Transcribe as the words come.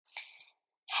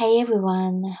Hey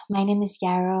everyone, my name is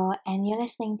Yarrow and you're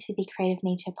listening to the Creative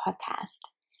Nature podcast.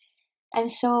 I'm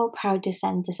so proud to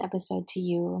send this episode to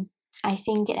you. I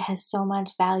think it has so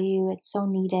much value, it's so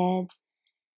needed.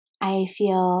 I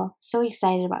feel so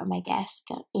excited about my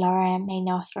guest, Laura May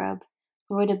Northrop,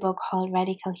 who wrote a book called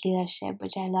Radical Healership,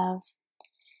 which I love.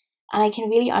 And I can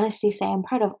really honestly say I'm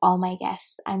proud of all my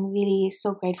guests. I'm really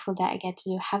so grateful that I get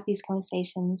to have these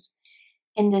conversations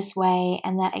in this way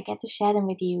and that I get to share them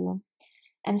with you.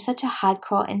 I'm such a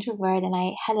hardcore introvert, and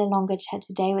I had a longer chat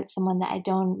today with someone that I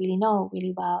don't really know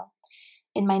really well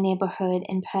in my neighborhood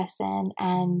in person,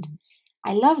 and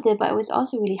I loved it, but it was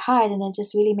also really hard, and it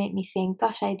just really made me think,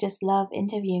 gosh, I just love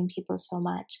interviewing people so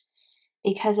much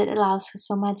because it allows for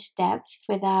so much depth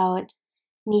without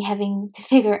me having to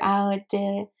figure out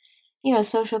the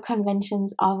social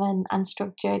conventions of an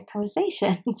unstructured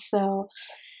conversation. So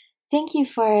thank you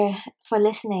for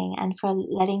listening and for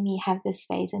letting me have this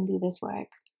space and do this work.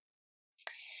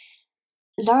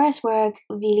 Laura's work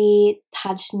really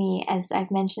touched me, as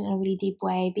I've mentioned, in a really deep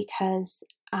way because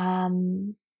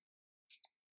for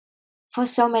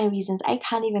so many reasons, I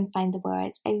can't even find the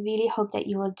words. I really hope that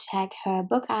you will check her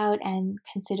book out and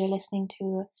consider listening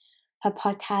to her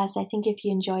podcast. I think if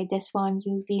you enjoyed this one,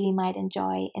 you really might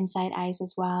enjoy Inside Eyes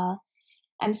as well.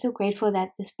 I'm so grateful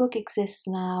that this book exists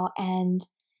now, and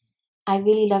I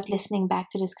really loved listening back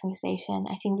to this conversation.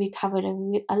 I think we covered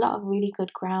a lot of really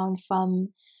good ground,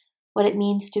 from what it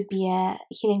means to be a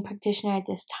healing practitioner at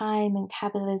this time in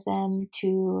capitalism,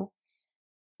 to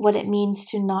what it means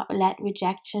to not let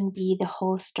rejection be the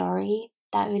whole story.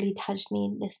 That really touched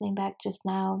me listening back just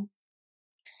now.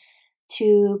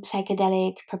 To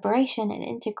psychedelic preparation and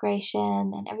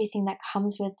integration and everything that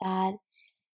comes with that.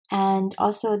 And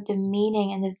also the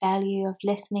meaning and the value of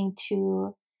listening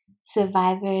to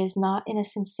survivors, not in a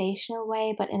sensational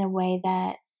way, but in a way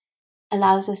that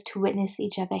allows us to witness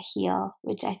each other heal,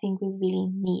 which I think we really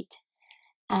need.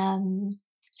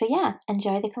 So yeah,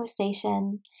 enjoy the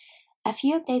conversation. A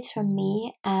few updates from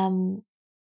me. I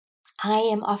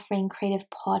am offering creative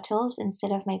portals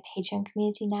instead of my Patreon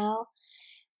community now.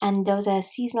 And those are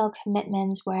seasonal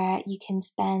commitments where you can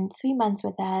spend 3 months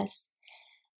with us.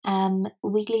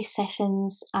 Weekly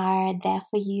sessions are there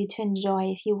for you to enjoy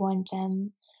if you want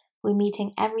them. We're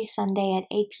meeting every Sunday at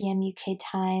 8 p.m. UK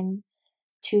time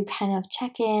to kind of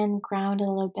check in, ground a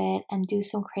little bit, and do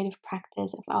some creative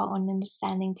practice of our own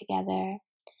understanding together.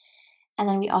 And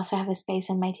then we also have a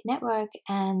space on Mighty Network,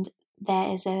 and there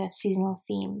is a seasonal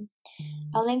theme.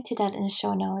 I'll link to that in the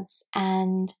show notes.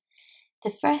 And the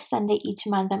first Sunday each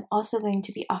month, I'm also going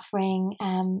to be offering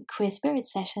queer spirit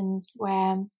sessions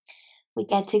where we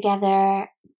get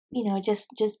together,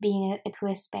 just being a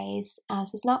queer space.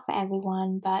 So it's not for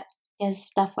everyone, but there's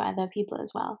stuff for other people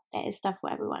as well. There is stuff for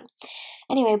everyone.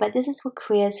 Anyway, but this is for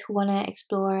queers who want to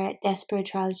explore their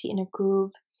spirituality in a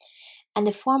group. And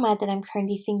the format that I'm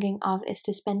currently thinking of is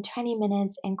to spend 20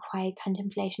 minutes in quiet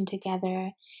contemplation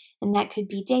together. And that could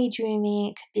be daydreaming,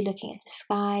 it could be looking at the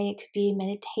sky, it could be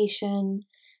meditation,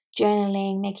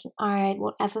 journaling, making art,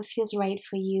 whatever feels right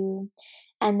for you.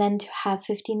 And then to have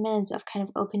 15 minutes of kind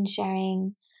of open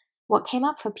sharing what came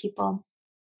up for people.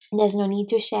 There's no need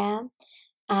to share.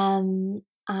 I'm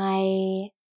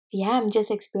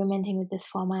just experimenting with this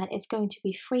format. It's going to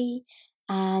be free,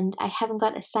 and I haven't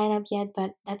got a sign up yet,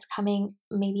 but that's coming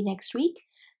maybe next week.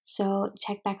 So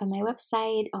check back on my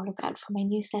website or look out for my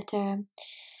newsletter.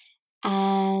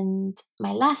 And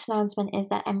my last announcement is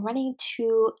that I'm running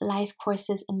 2 live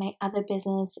courses in my other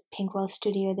business, Pink World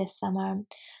Studio, this summer.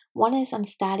 One is on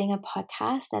starting a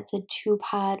podcast. That's a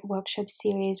 2-part workshop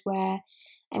series where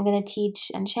I'm going to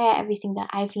teach and share everything that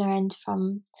I've learned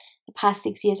from the past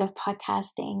 6 years of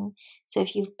podcasting. So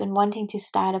if you've been wanting to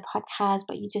start a podcast,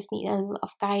 but you just need a little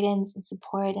of guidance and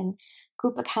support and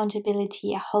group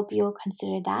accountability, I hope you'll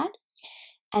consider that.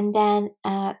 And then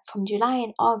from July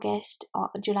and August,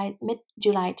 or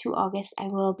mid-July to August, I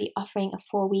will be offering a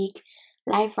 4-week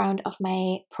live round of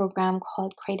my program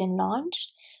called Create and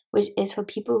Launch, which is for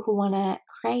people who want to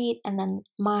create and then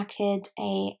market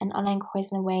an online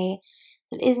course in a way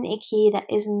that isn't icky, that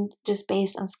isn't just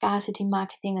based on scarcity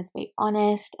marketing, that's very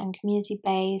honest and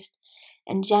community-based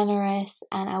and generous.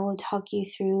 And I will talk you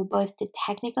through both the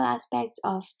technical aspects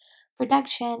of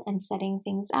production and setting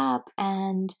things up,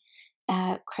 and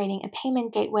creating a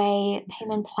payment gateway,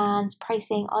 payment plans,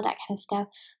 pricing, all that kind of stuff,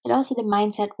 but also the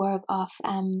mindset work of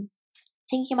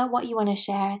thinking about what you want to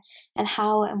share and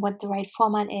how and what the right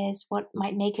format is, what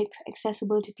might make it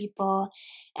accessible to people,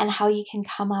 and how you can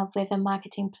come up with a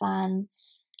marketing plan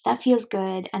that feels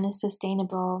good and is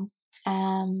sustainable.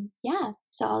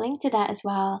 So I'll link to that as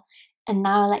well. And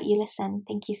now I'll let you listen.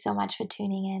 Thank you so much for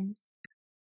tuning in.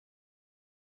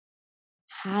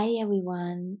 Hi,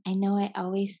 everyone. I know I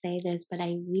always say this, but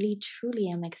I really truly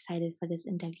am excited for this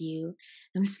interview.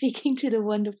 I'm speaking to the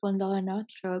wonderful Laura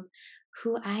Northrop,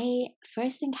 who I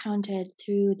first encountered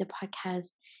through the podcast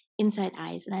Inside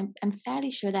Eyes. And I'm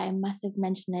fairly sure that I must have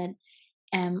mentioned it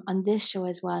on this show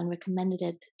as well and recommended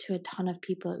it to a ton of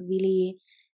people. It really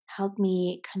helped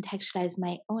me contextualize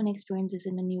my own experiences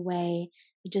in a new way.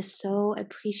 I just so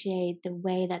appreciate the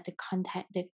way that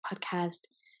the podcast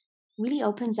really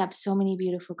opens up so many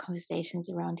beautiful conversations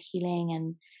around healing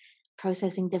and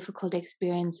processing difficult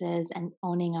experiences and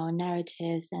owning our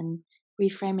narratives and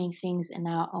reframing things in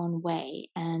our own way.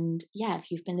 And yeah, if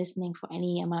you've been listening for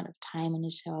any amount of time on the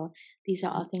show, these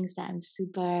are all things that I'm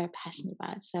super passionate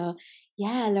about. So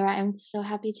yeah, Laura, I'm so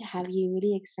happy to have you.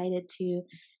 Really excited to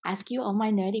ask you all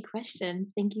my nerdy questions.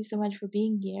 Thank you so much for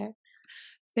being here.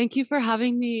 Thank you for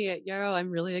having me, Yarrow.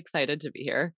 I'm really excited to be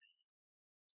here.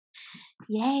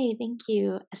 Yay, thank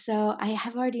you. So I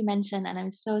have already mentioned, and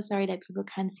I'm so sorry that people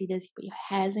can't see this, but your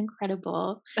hair is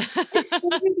incredible. It's so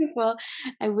beautiful.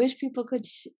 I wish people could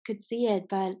see it,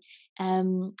 but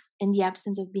in the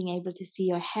absence of being able to see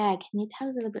your hair, can you tell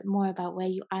us a little bit more about where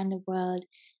you are in the world,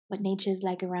 what nature is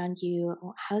like around you?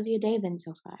 How's your day been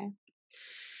so far?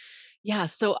 Yeah,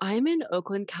 so I'm in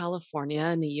Oakland, California,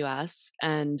 in the US,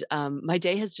 and my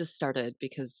day has just started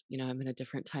because, I'm in a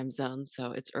different time zone,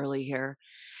 so it's early here.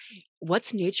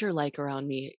 What's nature like around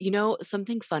me?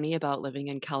 Something funny about living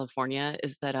in California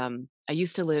is that I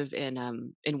used to live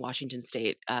in Washington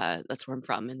State. That's where I'm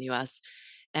from in the US,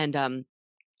 and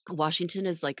Washington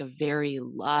is like a very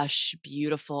lush,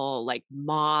 beautiful, like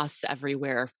moss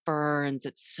everywhere, ferns.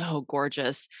 It's so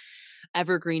gorgeous.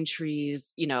 Evergreen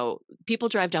trees, people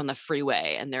drive down the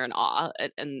freeway and they're in awe.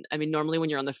 And I mean, normally when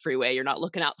you're on the freeway, you're not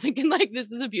looking out thinking like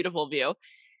this is a beautiful view.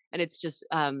 And it's just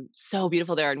so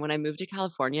beautiful there. And when I moved to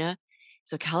California,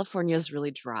 so California is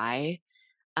really dry.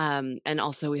 And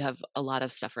also we have a lot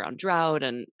of stuff around drought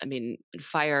and I mean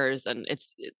fires, and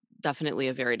definitely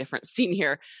a very different scene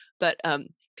here. But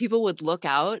people would look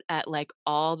out at like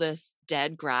all this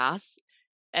dead grass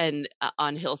and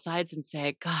on hillsides and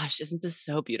say, "Gosh, isn't this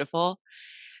so beautiful?"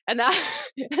 And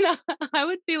I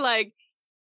would be like,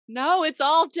 "No, it's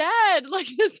all dead. Like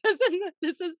this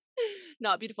is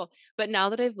not beautiful." But now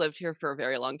that I've lived here for a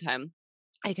very long time,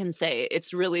 I can say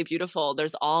it's really beautiful.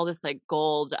 There's all this like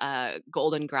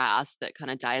golden grass that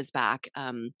kind of dies back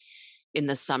in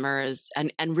the summers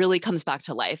and really comes back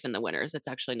to life in the winters. It's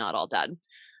actually not all dead.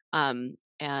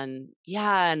 And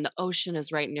yeah, and the ocean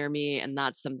is right near me, and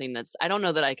that's something I don't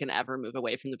know that I can ever move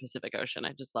away from the Pacific Ocean.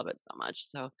 I just love it so much.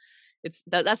 So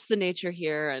that's the nature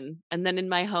here, and then in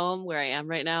my home where I am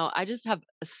right now, I just have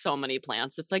so many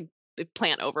plants. It's like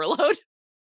plant overload.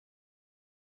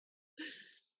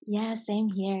 Yeah, same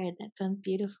here. That sounds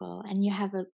beautiful. And you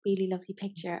have a really lovely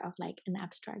picture of like an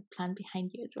abstract plant behind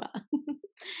you as well.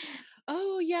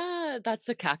 Oh yeah, that's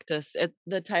a cactus.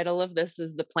 The title of this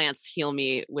is "The Plants Heal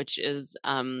Me," which is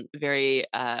very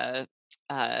uh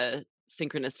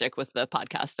synchronistic with the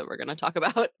podcast that we're going to talk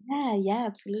about. Yeah, yeah,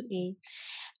 absolutely.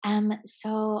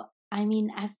 So I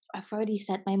mean, I've already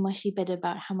said my mushy bit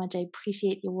about how much I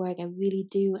appreciate your work. I really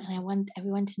do, and I want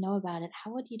everyone to know about it.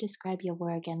 How would you describe your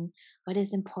work, and what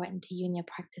is important to you in your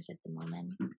practice at the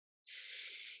moment?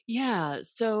 Yeah.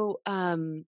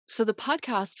 So the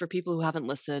podcast, for people who haven't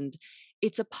listened,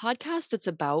 it's a podcast that's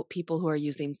about people who are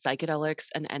using psychedelics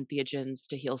and entheogens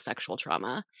to heal sexual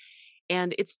trauma.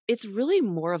 And it's really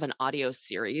more of an audio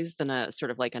series than a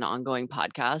sort of like an ongoing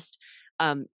podcast.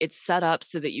 It's set up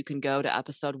so that you can go to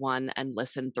episode 1 and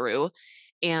listen through.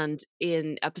 And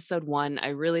in episode 1, I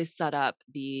really set up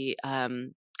the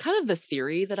kind of the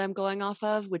theory that I'm going off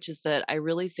of, which is that I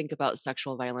really think about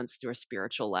sexual violence through a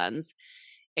spiritual lens.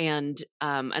 And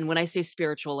when I say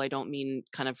spiritual, I don't mean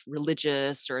kind of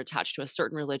religious or attached to a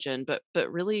certain religion, but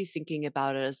really thinking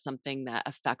about it as something that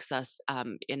affects us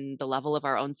in the level of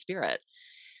our own spirit.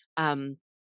 Um,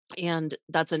 and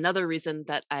that's another reason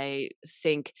that I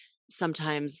think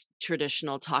sometimes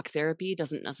traditional talk therapy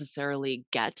doesn't necessarily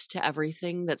get to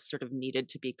everything that's sort of needed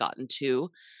to be gotten to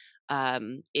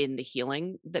in the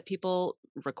healing that people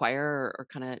require or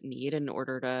kind of need in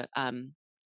order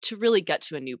to really get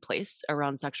to a new place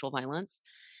around sexual violence.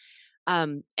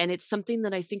 And it's something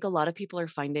that I think a lot of people are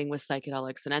finding with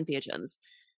psychedelics and entheogens.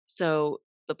 So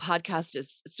the podcast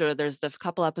is sort of there's the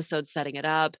couple episodes setting it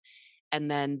up,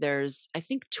 and then there's I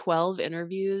think 12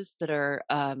 interviews that are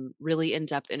really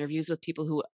in-depth interviews with people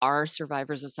who are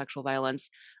survivors of sexual violence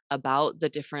about the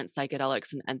different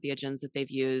psychedelics and entheogens that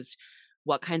they've used,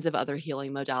 what kinds of other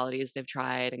healing modalities they've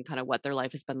tried, and kind of what their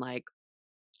life has been like.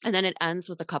 And then it ends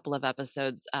with a couple of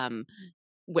episodes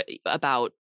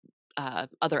about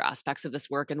other aspects of this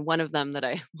work. And one of them that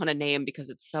I want to name because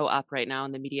it's so up right now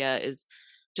in the media is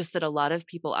just that a lot of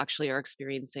people actually are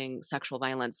experiencing sexual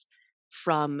violence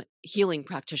from healing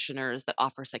practitioners that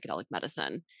offer psychedelic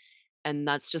medicine. And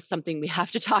that's just something we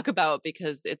have to talk about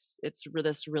because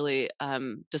this really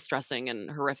distressing and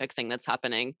horrific thing that's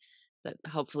happening that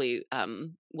hopefully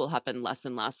will happen less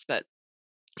and less, but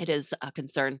it is a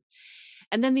concern.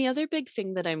 And then the other big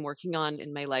thing that I'm working on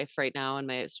in my life right now in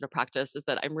my sort of practice is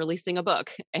that I'm releasing a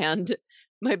book. And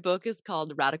my book is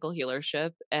called Radical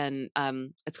Healership. And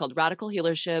it's called Radical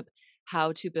Healership: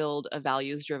 How to Build a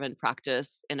Values Driven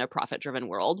Practice in a Profit Driven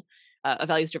World, a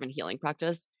values driven healing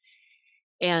practice.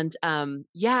 And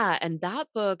yeah, and that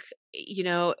book,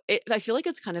 I feel like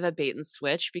it's kind of a bait and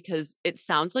switch because it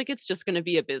sounds like it's just going to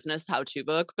be a business how to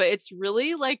book, but it's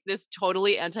really like this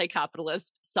totally anti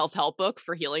capitalist self help book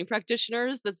for healing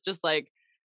practitioners that's just like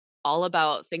all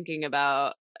about thinking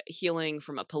about healing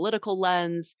from a political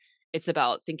lens. It's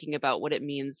about thinking about what it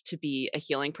means to be a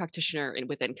healing practitioner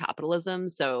within capitalism.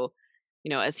 So,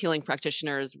 as healing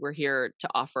practitioners, we're here to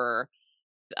offer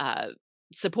uh,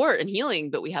 support and healing,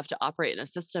 but we have to operate in a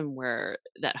system where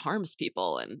that harms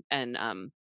people and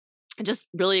just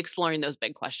really exploring those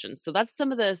big questions. So that's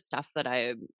some of the stuff that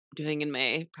I'm doing in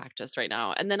my practice right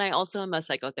now. And then I also am a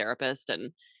psychotherapist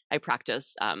and I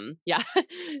practice,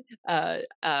 I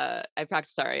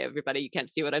practice, sorry, everybody, you can't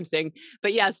see what I'm saying,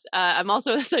 but yes, I'm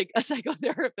also a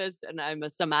psychotherapist and I'm a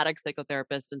somatic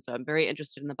psychotherapist. And so I'm very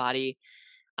interested in the body,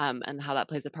 and how that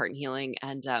plays a part in healing.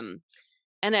 And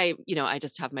I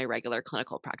just have my regular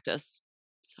clinical practice.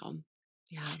 So,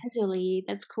 yeah. Casually,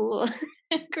 that's cool.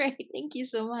 Great. Thank you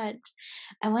so much.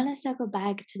 I want to circle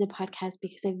back to the podcast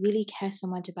because I really care so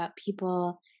much about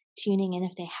people tuning in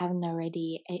if they haven't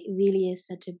already. It really is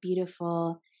such a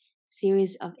beautiful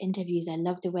series of interviews. I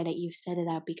love the way that you've set it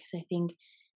up because I think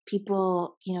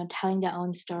people, telling their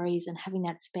own stories and having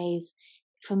that space,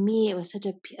 for me, it was such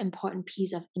an important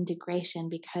piece of integration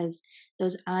because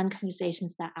those aren't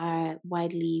conversations that are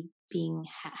widely being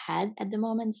had at the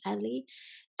moment, sadly.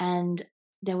 And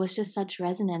there was just such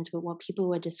resonance with what people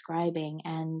were describing,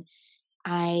 and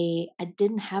I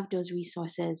didn't have those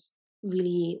resources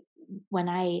really when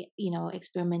I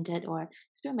experimented, or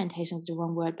experimentation is the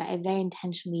wrong word, but I very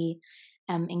intentionally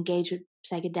engaged with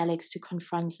psychedelics to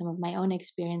confront some of my own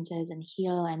experiences and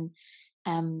heal. And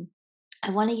um, I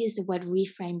want to use the word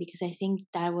reframe because I think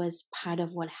that was part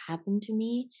of what happened to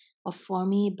me or for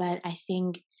me, but I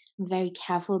think I'm very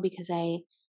careful because I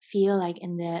feel like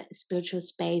in the spiritual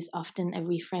space, often a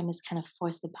reframe is kind of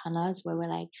forced upon us where we're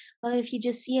like, well, if you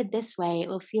just see it this way, it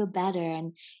will feel better.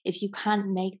 And if you can't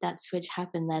make that switch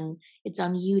happen, then it's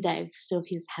on you that it still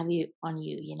feels heavy on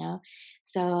you.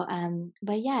 So,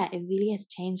 but yeah, it really has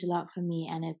changed a lot for me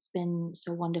and it's been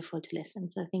so wonderful to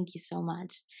listen. So thank you so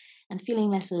much. And feeling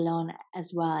less alone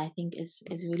as well, I think is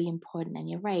really important. And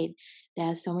you're right, there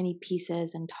are so many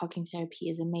pieces and talking therapy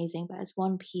is amazing, but it's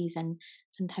one piece. And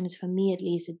sometimes for me at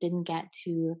least, it didn't get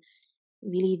to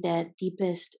really the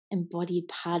deepest embodied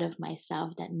part of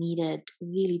myself that needed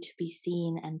really to be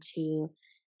seen and to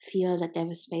feel that there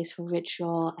was space for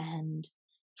ritual and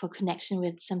for connection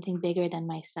with something bigger than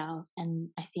myself. And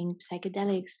I think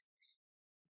psychedelics,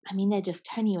 I mean, they just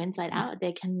turn you inside out.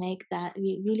 They can make that,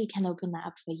 really can open that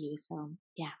up for you. So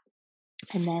yeah.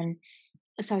 And then,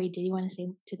 sorry, did you want to say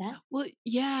to that? Well,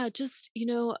 yeah, just,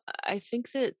 I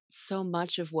think that so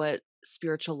much of what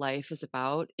spiritual life is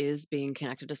about is being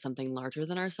connected to something larger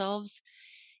than ourselves.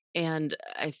 And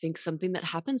I think something that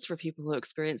happens for people who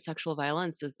experience sexual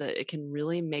violence is that it can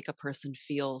really make a person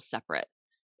feel separate.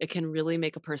 It can really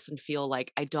make a person feel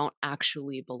like I don't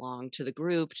actually belong to the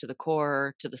group, to the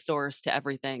core, to the source, to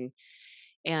everything.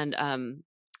 And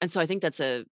so I think that's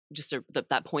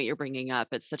that point you're bringing up.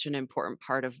 It's such an important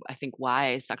part of I think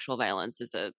why sexual violence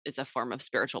is a form of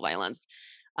spiritual violence,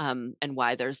 and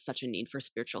why there's such a need for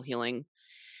spiritual healing.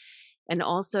 And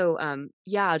also,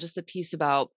 yeah, just the piece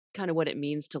about kind of what it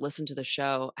means to listen to the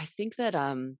show. I think that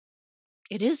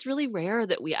it is really rare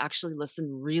that we actually listen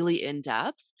really in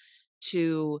depth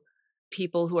to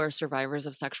people who are survivors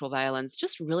of sexual violence,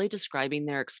 just really describing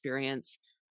their experience,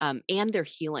 and their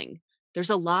healing. There's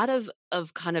a lot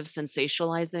of kind of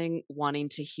sensationalizing, wanting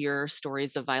to hear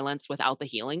stories of violence without the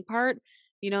healing part,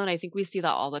 and I think we see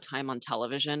that all the time on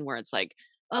television where it's like,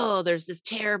 oh, there's this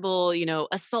terrible,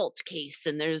 assault case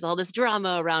and there's all this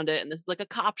drama around it and this is like a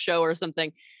cop show or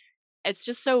something. It's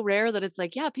just so rare that it's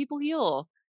like, yeah, people heal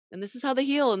and this is how they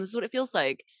heal and this is what it feels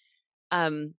like.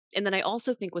 And then I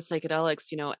also think with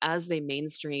psychedelics, as they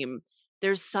mainstream,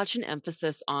 there's such an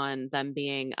emphasis on them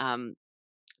being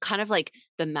kind of like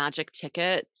the magic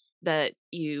ticket that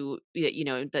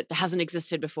that hasn't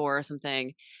existed before or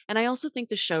something. And I also think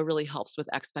the show really helps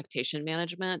with expectation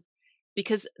management,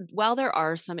 because while there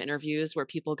are some interviews where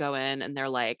people go in and they're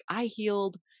like,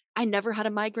 I never had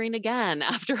a migraine again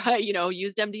after I,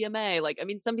 used MDMA. Like, I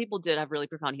mean, some people did have really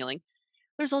profound healing.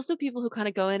 There's also people who kind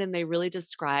of go in and they really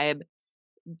describe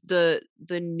the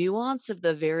nuance of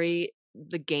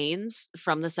the gains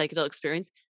from the psychedelic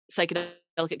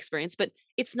experience, but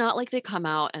it's not like they come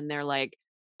out and they're like,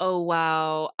 "Oh,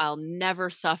 wow, I'll never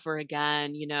suffer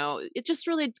again," It just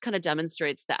really kind of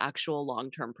demonstrates the actual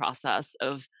long-term process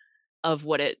of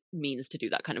what it means to do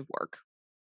that kind of work.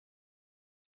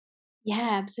 Yeah,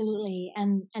 absolutely.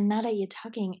 And now that you're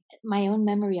talking, my own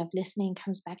memory of listening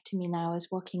comes back to me now. I was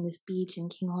walking this beach in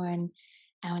Kinghorn,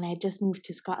 and when I just moved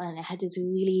to Scotland, it had this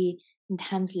really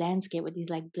intense landscape with these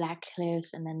like black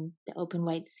cliffs and then the open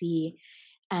white sea.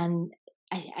 And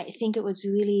I think it was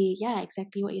really, yeah,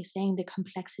 exactly what you're saying. The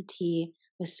complexity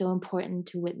was so important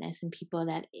to witness in people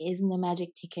that isn't a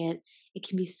magic ticket. It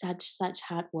can be such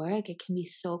hard work. It can be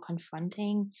so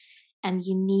confronting, and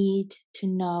you need to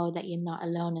know that you're not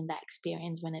alone in that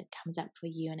experience when it comes up for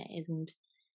you and it isn't,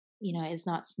 it's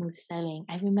not smooth sailing.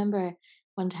 I remember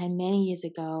one time many years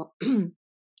ago, the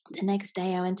next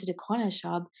day I went to the corner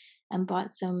shop and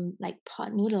bought some like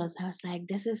pot noodles. I was like,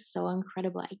 this is so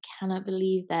incredible. I cannot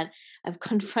believe that I've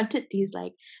confronted these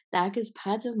like darkest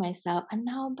parts of myself and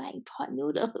now I'm buying pot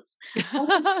noodles.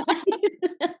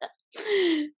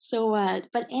 So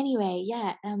but anyway,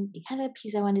 yeah, the other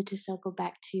piece I wanted to circle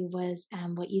back to was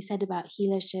what you said about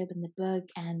healership in the book,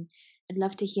 and I'd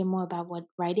love to hear more about what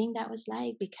writing that was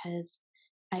like, because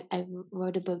I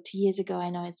wrote a book 2 years ago.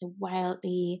 I know it's a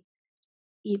wildly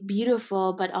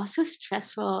beautiful but also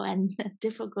stressful and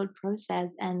difficult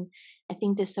process, and I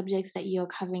think the subjects that you're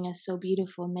covering are so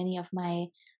beautiful. Many of my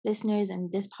listeners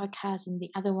and this podcast and the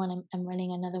other one, I'm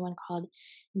running another one called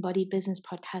Embodied Business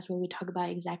Podcast, where we talk about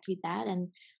exactly that, and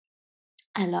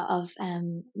a lot of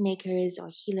makers or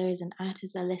healers and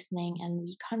artists are listening, and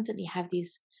we constantly have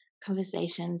these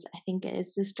conversations. I think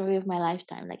it's the story of my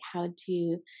lifetime, like how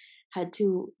to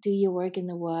do your work in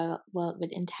the world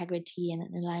with integrity and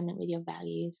in alignment with your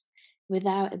values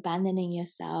without abandoning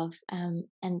yourself, and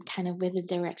kind of with a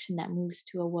direction that moves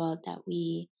to a world that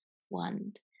we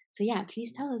want. So yeah,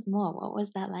 please tell us more. What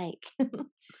was that like?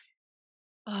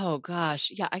 Oh gosh,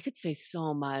 yeah, I could say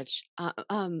so much.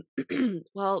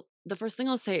 Well, the first thing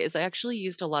I'll say is I actually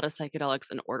used a lot of psychedelics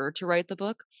in order to write the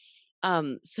book.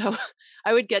 So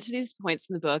I would get to these points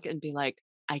in the book and be like,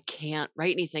 I can't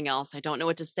write anything else. I don't know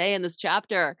what to say in this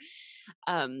chapter.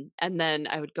 And then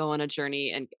I would go on a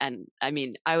journey, and I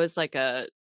mean, I was like a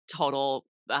total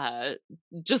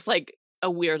just like a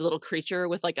weird little creature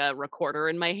with like a recorder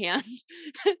in my hand,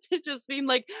 just being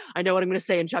like, I know what I'm going to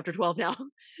say in chapter 12 now.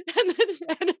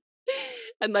 And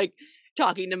and like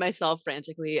talking to myself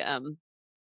frantically,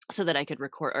 so that I could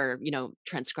record or,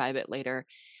 transcribe it later.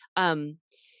 Um,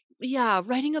 yeah,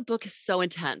 writing a book is so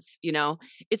intense.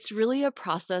 It's really a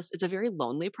process. It's a very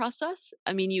lonely process.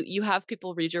 I mean, you have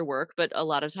people read your work, but a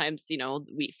lot of times,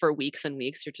 for weeks and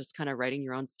weeks, you're just kind of writing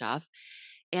your own stuff.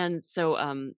 And so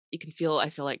you can feel, I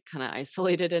feel like, kind of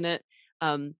isolated in it.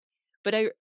 Um, but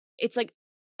it's like,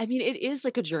 I mean, it is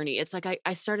like a journey. It's like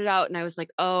I started out and I was like,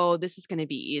 oh, this is going to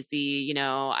be easy.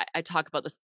 I talk about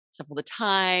this stuff all the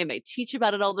time. I teach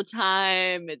about it all the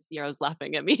time. It's Yarrow's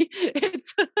laughing at me.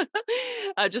 It's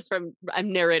just from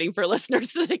I'm narrating for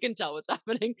listeners so they can tell what's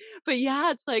happening. But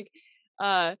yeah, it's like,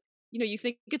 uh, you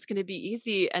think it's going to be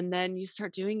easy, and then you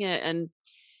start doing it, and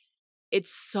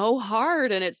it's so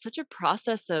hard, and it's such a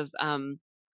process of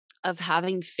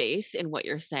having faith in what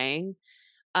you're saying,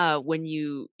 when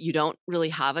you don't really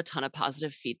have a ton of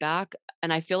positive feedback.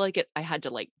 And I feel like I had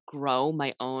to like grow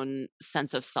my own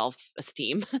sense of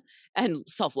self-esteem and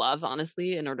self-love,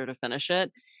 honestly, in order to finish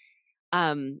it.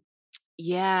 Um,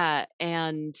 yeah,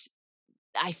 and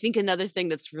I think another thing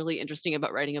that's really interesting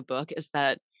about writing a book is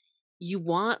that you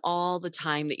want all the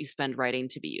time that you spend writing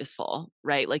to be useful,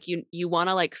 right? Like you want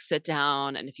to like sit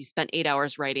down, and if you spent 8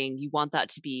 hours writing, you want that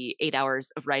to be 8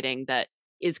 hours of writing that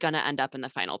is going to end up in the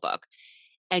final book.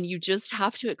 And you just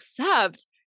have to accept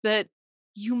that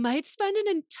you might spend an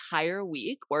entire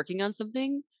week working on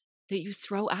something that you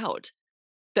throw out,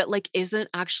 that like isn't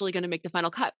actually going to make the final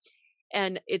cut.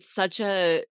 And it's like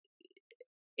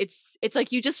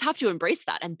you just have to embrace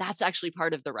that, and that's actually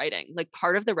part of the writing. Like,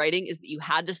 part of the writing is that you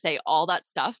had to say all that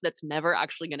stuff that's never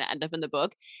actually going to end up in the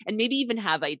book, and maybe even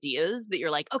have ideas that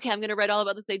you're like, okay, I'm going to write all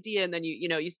about this idea, and then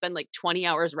you spend like 20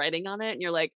 hours writing on it, and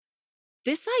you're like,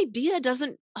 this idea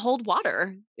doesn't hold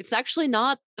water. It's actually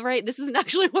not right. This isn't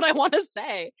actually what I want to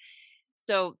say.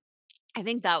 So I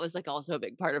think that was like also a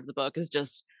big part of the book is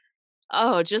just,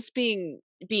 oh, just being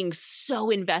so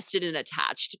invested and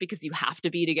attached because you have to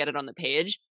be to get it on the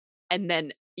page. And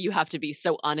then you have to be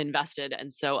so uninvested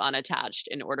and so unattached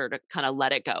in order to kind of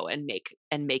let it go and make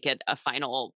it a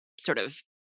final sort of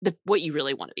what you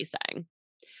really want to be saying.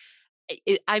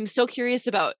 I'm so curious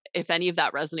about if any of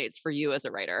that resonates for you as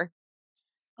a writer.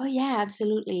 Oh yeah,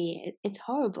 absolutely. It's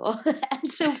horrible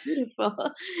and so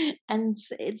beautiful, and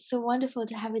it's so wonderful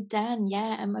to have it done.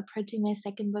 Yeah, I'm approaching my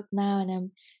second book now, and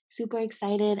I'm super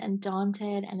excited and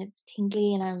daunted, and it's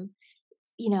tingly, and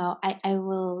I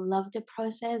will love the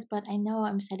process, but I know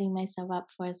I'm setting myself up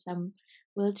for some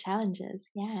real challenges.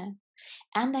 Yeah.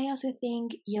 And I also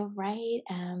think you're right.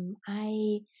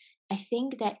 I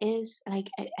think that is like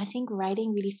I think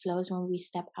writing really flows when we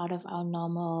step out of our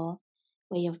normal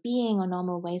way of being or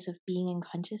normal ways of being in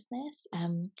consciousness.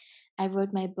 I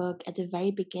wrote my book at the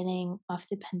very beginning of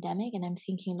the pandemic, and I'm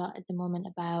thinking a lot at the moment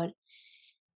about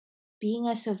being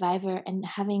a survivor and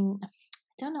having, I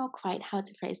don't know quite how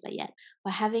to phrase that yet,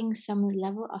 but having some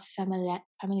level of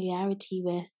familiarity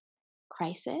with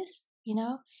crisis,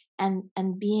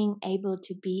 and being able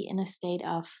to be in a state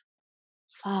of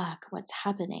fuck, what's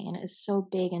happening? And it's so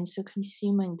big and so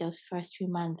consuming those first few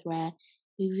months where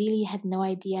we really had no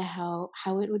idea how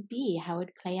it would be, how it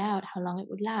would play out, how long it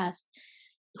would last,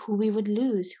 who we would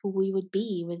lose, who we would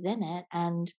be within it.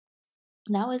 And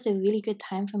that was a really good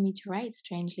time for me to write,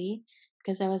 strangely,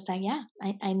 because I was like, yeah,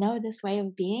 I know this way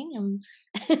of being. I'm,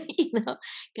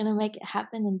 gonna make it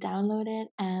happen and download it.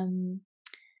 And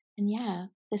yeah,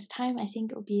 this time I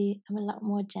think I'm a lot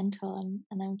more gentle,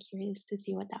 and I'm curious to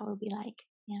see what that will be like.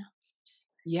 Yeah.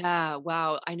 Yeah,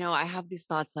 wow. I know I have these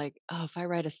thoughts like, oh, if I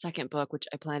write a second book, which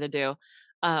I plan to do,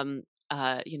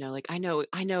 like I know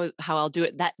how I'll do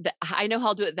it I know how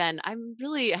I'll do it then. I'm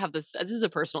really have this is a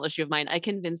personal issue of mine. I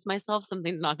convince myself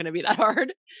something's not going to be that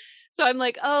hard. So I'm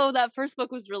like, oh, that first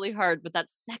book was really hard, but that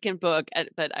second book,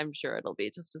 but I'm sure it'll be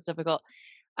just as difficult.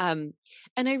 Um,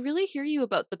 and I really hear you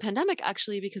about the pandemic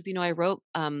actually, because I wrote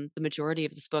the majority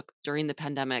of this book during the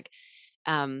pandemic.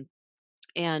 Um,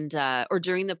 and or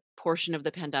during the portion of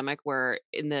the pandemic where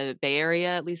in the Bay Area,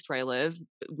 at least where I live,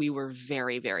 we were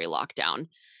very, very locked down.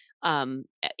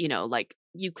 Like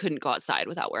you couldn't go outside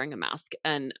without wearing a mask.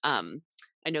 And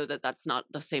I know that that's not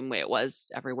the same way it was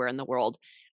everywhere in the world.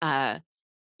 Uh,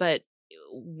 but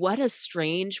what a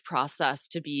strange process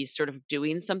to be sort of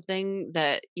doing something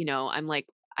that, I'm like,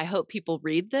 I hope people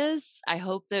read this. I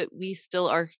hope that we still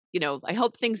are, I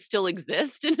hope things still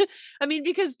exist. And I mean,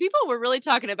 because people were really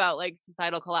talking about like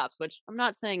societal collapse, which I'm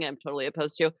not saying I'm totally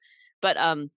opposed to, but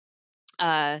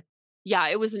uh yeah,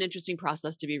 it was an interesting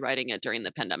process to be writing it during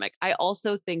the pandemic. I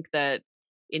also think that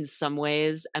in some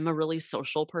ways I'm a really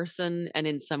social person, and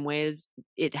in some ways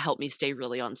it helped me stay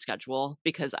really on schedule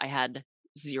because I had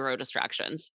zero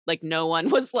distractions. Like no one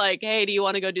was like, "Hey, do you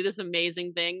want to go do this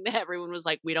amazing thing?" Everyone was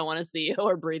like, "We don't want to see you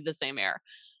or breathe the same air."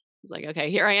 I was like, "Okay,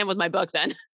 here I am with my book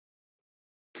then."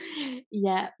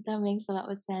 Yeah, that makes a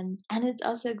lot of sense. And it's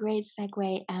also a great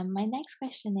segue. My next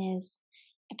question is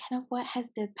kind of what has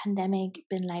the pandemic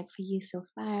been like for you so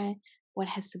far? What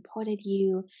has supported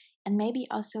you? And maybe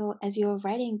also as you're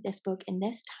writing this book in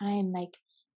this time, like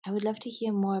I would love to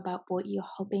hear more about what you're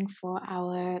hoping for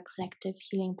our collective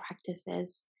healing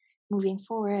practices moving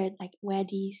forward. Like where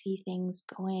do you see things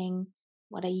going?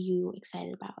 What are you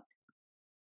excited about?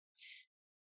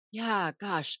 Yeah,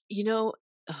 gosh.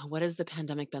 What has the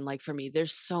pandemic been like for me?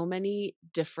 There's so many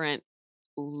different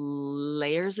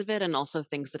layers of it and also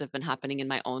things that have been happening in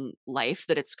my own life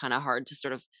that it's kind of hard to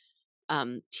sort of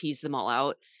tease them all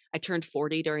out. I turned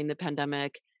 40 during the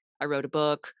pandemic. I wrote a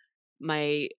book.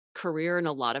 My career in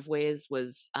a lot of ways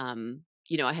was, I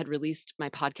had released my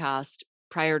podcast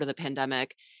prior to the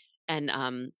pandemic, and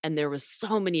there was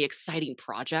so many exciting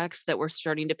projects that were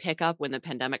starting to pick up when the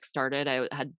pandemic started. I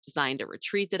had designed a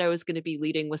retreat that I was going to be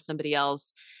leading with somebody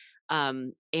else.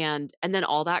 And then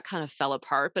all that kind of fell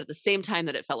apart, but at the same time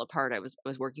that it fell apart, I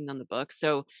was working on the book.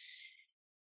 So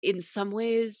in some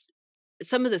ways,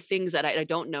 some of the things that I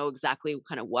don't know exactly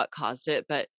kind of what caused it,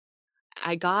 but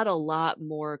I got a lot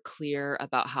more clear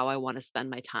about how I want to spend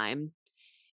my time.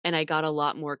 And I got a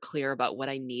lot more clear about what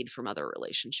I need from other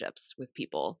relationships with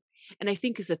people. And I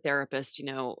think as a therapist,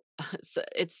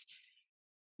 it's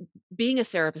being a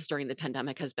therapist during the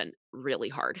pandemic has been really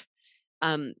hard.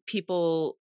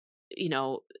 People, you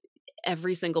know,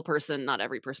 every single person, not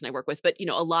every person I work with, but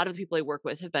a lot of the people I work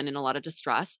with have been in a lot of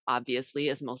distress, obviously,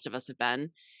 as most of us have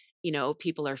been.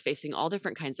 People are facing all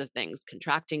different kinds of things,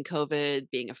 contracting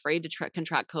COVID, being afraid to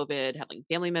contract COVID, having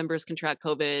family members contract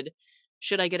COVID.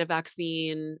 Should I get a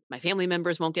vaccine? My family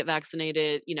members won't get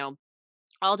vaccinated.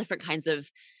 all different kinds of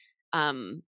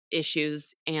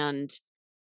issues,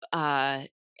 uh,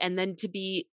 and then to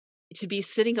be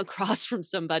sitting across from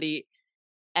somebody,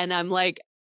 and I'm like,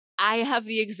 I have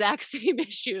the exact same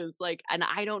issues, like, and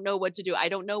I don't know what to do. I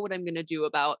don't know what I'm gonna do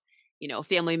about,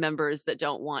 family members that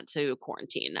don't want to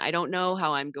quarantine. I don't know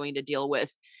how I'm going to deal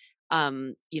with,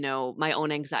 my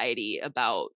own anxiety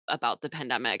about the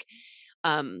pandemic.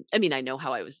 I mean, I know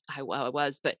how I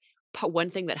was, but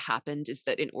one thing that happened is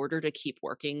that in order to keep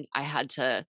working, I had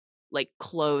to like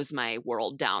close my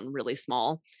world down really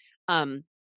small. Um,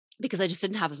 because I just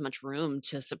didn't have as much room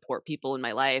to support people in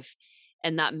my life.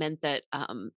 And that meant that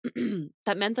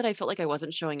that meant that I felt like I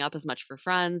wasn't showing up as much for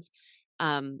friends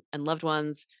and loved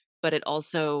ones. But it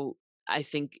also, I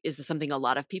think, is something a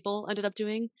lot of people ended up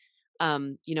doing.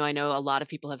 I know a lot of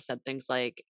people have said things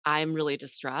like, I'm really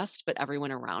distressed, but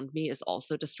everyone around me is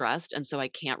also distressed. And so I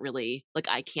can't really, like,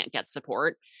 I can't get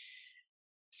support.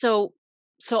 So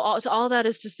so all that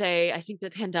is to say, I think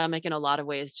the pandemic in a lot of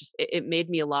ways just it made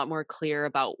me a lot more clear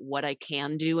about what I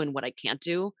can do and what I can't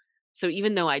do. So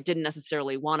even though I didn't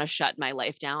necessarily want to shut my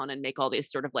life down and make all these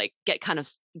sort of like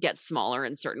get smaller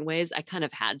in certain ways, I kind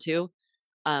of had to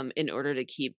in order to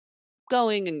keep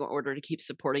going, in order to keep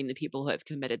supporting the people who I've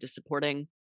committed to supporting.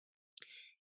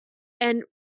 And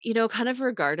kind of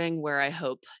regarding where I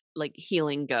hope like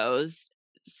healing goes.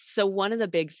 So one of the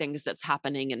big things that's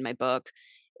happening in my book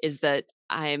is that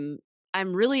I'm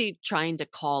really trying to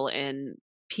call in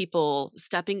people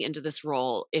stepping into this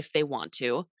role if they want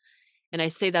to. And I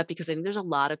say that because I think there's a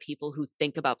lot of people who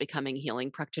think about becoming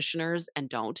healing practitioners and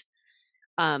don't,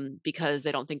 because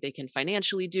they don't think they can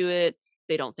financially do it.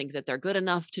 They don't think that they're good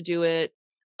enough to do it.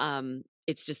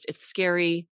 It's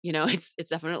scary. It's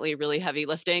definitely really heavy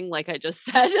lifting. Like I just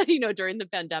said, during the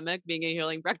pandemic, being a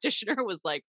healing practitioner was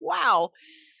like, wow,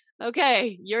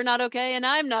 okay, you're not okay, and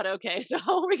I'm not okay. So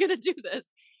how are we gonna do this?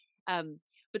 Um,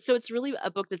 but so it's really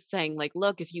a book that's saying, like,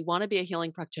 look, if you want to be a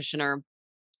healing practitioner,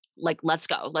 like, let's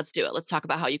go, let's do it. Let's talk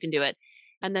about how you can do it.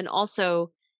 And then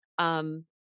also, um,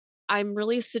 I'm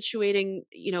really situating,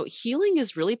 healing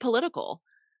is really political.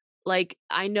 Like,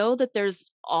 I know that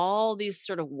there's all these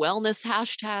sort of wellness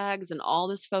hashtags and all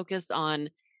this focus on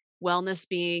wellness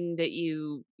being that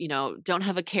don't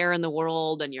have a care in the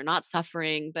world and you're not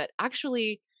suffering, but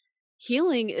actually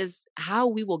healing is how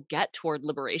we will get toward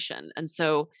liberation. And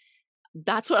so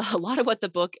that's what a lot of what the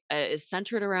book is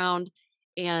centered around.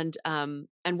 And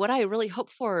what I really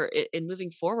hope for in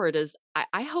moving forward is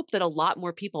I hope that a lot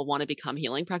more people want to become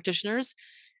healing practitioners.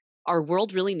 Our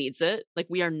world really needs it. Like,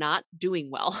 we are not doing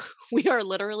well. We are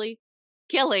literally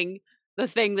killing the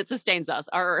thing that sustains us,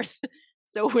 our earth.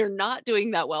 So we're not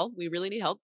doing that well. We really need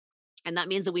help. And that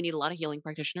means that we need a lot of healing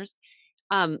practitioners.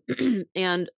 Um,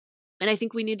 and and I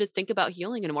think we need to think about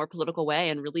healing in a more political way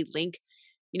and really link,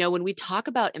 when we talk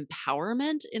about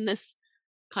empowerment in this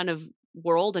kind of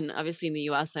world, and obviously in the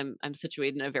US, I'm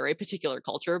situated in a very particular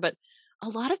culture, but a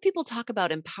lot of people talk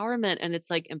about empowerment and it's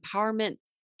like empowerment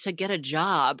to get a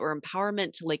job or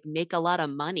empowerment to like make a lot of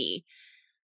money.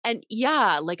 And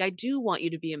yeah, like I do want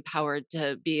you to be empowered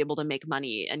to be able to make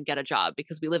money and get a job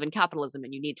because we live in capitalism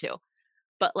and you need to.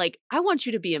 But like I want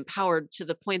you to be empowered to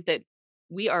the point that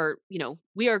we are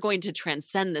going to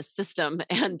transcend this system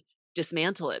and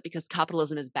dismantle it because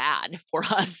capitalism is bad for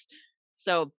us.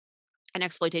 So, and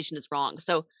exploitation is wrong.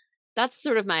 So that's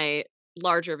sort of my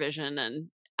larger vision. And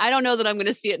I don't know that I'm going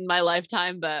to see it in my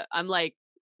lifetime, but I'm like,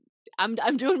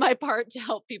 I'm doing my part to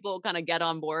help people kind of get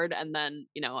on board. And then,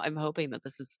 I'm hoping that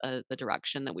this is the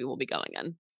direction that we will be going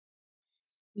in.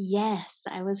 Yes,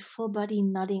 I was full body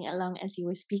nodding along as you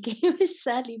were speaking, which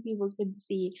sadly people couldn't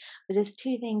see. But there's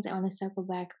two things I want to circle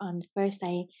back on. First,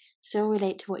 I so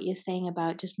relate to what you're saying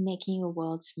about just making your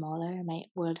world smaller. My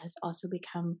world has also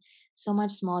become so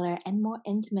much smaller and more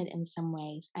intimate in some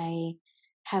ways. I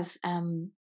have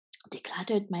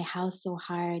decluttered my house so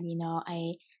hard.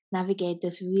 I navigate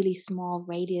this really small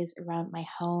radius around my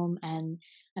home, and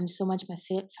I'm so much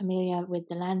familiar with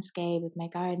the landscape, with my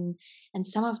garden, and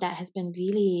some of that has been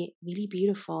really, really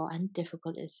beautiful and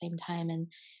difficult at the same time. And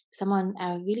someone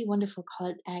really wonderful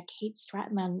called Kate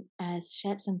Stratman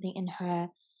shared something in her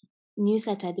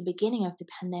newsletter at the beginning of the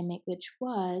pandemic, which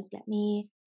was, I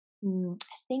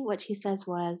think what she said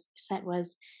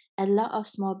was a lot of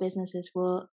small businesses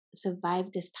will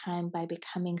survive this time by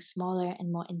becoming smaller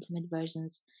and more intimate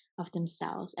versions of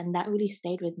themselves. And that really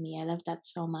stayed with me. I love that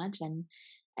so much. And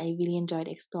I really enjoyed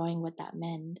exploring what that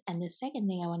meant. And the second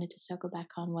thing I wanted to circle back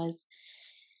on was,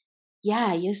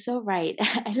 yeah, you're so right.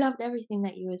 I loved everything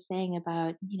that you were saying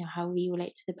about, how we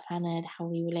relate to the planet, how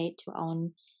we relate to our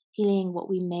own healing, what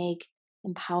we make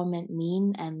empowerment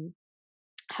mean, and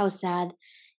how sad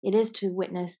it is to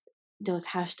witness those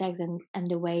hashtags and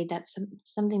the way that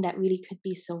something that really could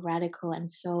be so radical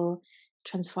and so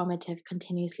transformative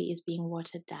continuously is being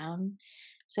watered down.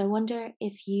 So I wonder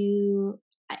if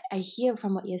I hear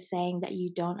from what you're saying that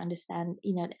you don't understand,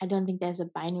 I don't think there's a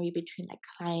binary between like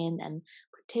client and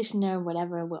practitioner,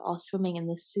 whatever, we're all swimming in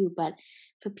this soup. But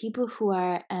for people who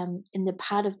are in the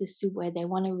part of the soup where they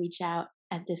want to reach out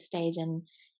at this stage and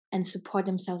support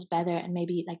themselves better and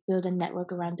maybe like build a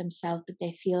network around themselves, but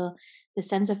they feel the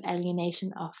sense of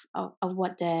alienation of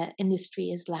what the industry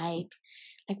is like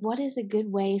what is a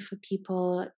good way for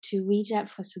people to reach out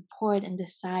for support and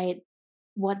decide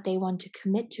what they want to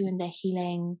commit to in their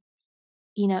healing,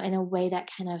 in a way that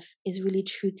kind of is really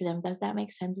true to them? Does that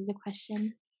make sense as a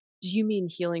question? Do you mean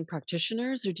healing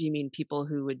practitioners, or do you mean people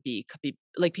who would be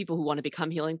like people who want to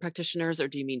become healing practitioners, or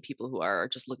do you mean people who are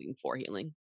just looking for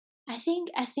healing? I think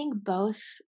both,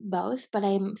 but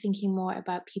I'm thinking more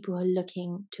about people who are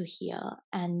looking to heal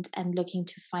and looking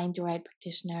to find the right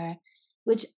practitioner,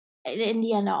 which in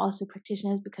the end are also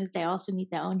practitioners because they also need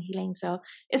their own healing. So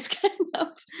it's kind of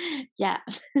yeah.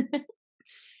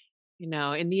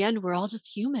 In the end, we're all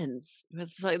just humans.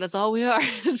 It's like that's all we are.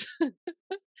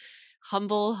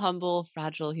 Humble, humble,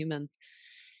 fragile humans.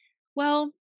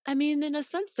 Well, I mean, in a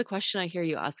sense, the question I hear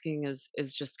you asking is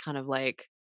just kind of like,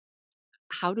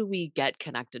 how do we get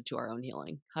connected to our own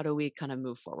healing? How do we kind of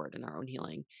move forward in our own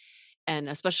healing? And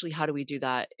especially, how do we do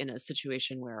that in a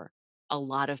situation where a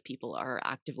lot of people are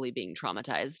actively being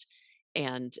traumatized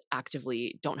and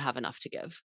actively don't have enough to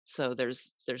give? So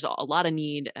there's a lot of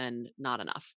need and not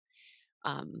enough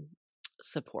um,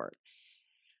 support.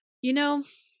 You know,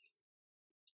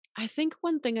 I think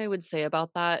one thing I would say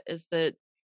about that is that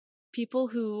people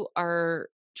who are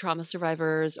trauma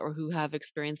survivors or who have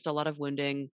experienced a lot of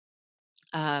wounding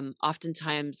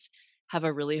oftentimes have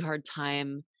a really hard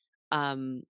time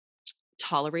um,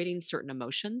 tolerating certain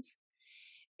emotions.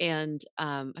 And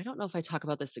I don't know if I talk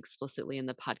about this explicitly in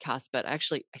the podcast, but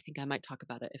actually, I think I might talk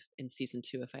about it in season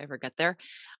 2 if I ever get there.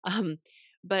 Um,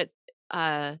 but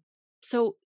uh,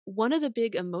 so, one of the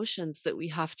big emotions that we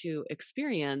have to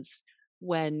experience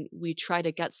when we try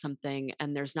to get something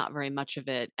and there's not very much of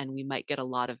it, and we might get a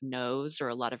lot of no's or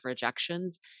a lot of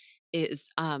rejections, is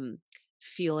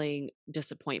feeling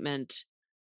disappointment,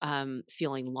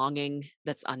 feeling longing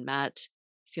that's unmet,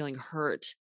 feeling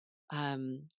hurt,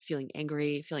 feeling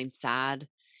angry, feeling sad,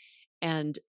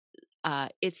 and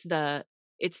it's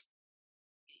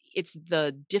it's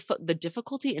the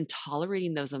difficulty in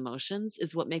tolerating those emotions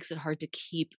is what makes it hard to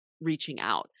keep reaching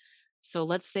out. So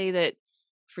let's say that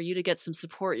for you to get some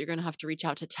support, you're going to have to reach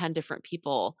out to 10 different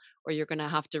people, or you're going to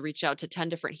have to reach out to 10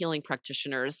 different healing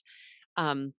practitioners,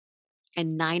 um,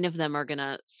 and 9 of them are going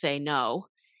to say no,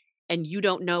 and you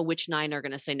don't know which 9 are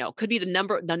going to say no. Could be the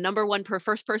number one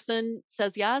first person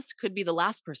says yes, could be the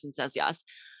last person says yes.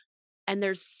 And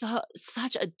there's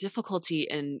such a difficulty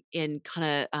in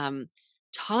kind of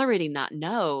tolerating that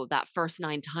no that first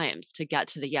 9 times to get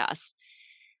to the yes.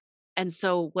 And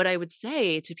so what I would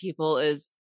say to people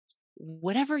is,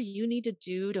 whatever you need to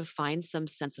do to find some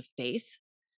sense of faith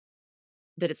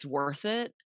that it's worth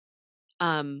it,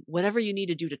 whatever you need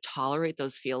to do to tolerate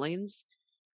those feelings,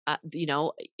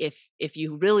 if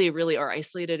you really really are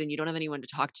isolated and you don't have anyone to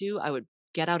talk to, I would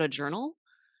get out a journal.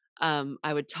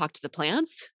 I would talk to the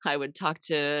plants. I would talk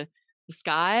to the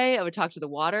sky. I would talk to the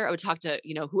water. I would talk to,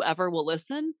 whoever will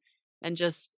listen, and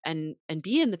just and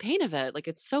be in the pain of it. Like,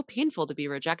 it's so painful to be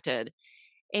rejected.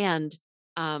 And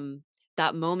um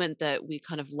that moment that we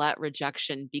kind of let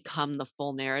rejection become the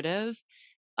full narrative,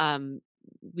 um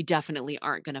we definitely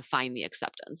aren't going to find the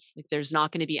acceptance. Like, there's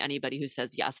not going to be anybody who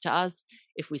says yes to us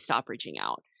if we stop reaching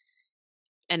out.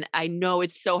 And I know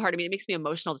it's so hard. I mean, it makes me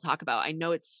emotional to talk about. I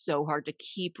know it's so hard to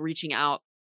keep reaching out.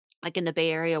 Like, in the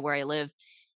Bay Area where I live,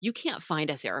 you can't find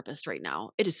a therapist right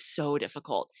now. It is so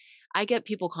difficult. I get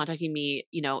people contacting me,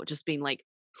 just being like,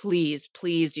 please,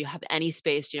 please, do you have any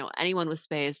space? Do you know anyone with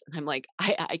space? And I'm like,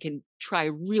 I can try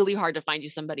really hard to find you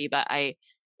somebody, but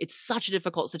it's such a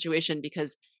difficult situation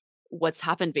because what's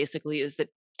happened basically is that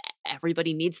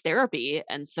everybody needs therapy,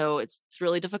 and so it's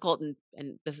really difficult.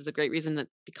 And this is a great reason to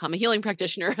become a healing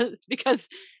practitioner because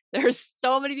there's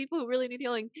so many people who really need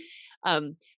healing.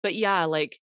 But yeah,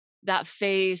 like, that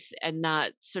faith and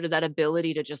that sort of that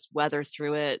ability to just weather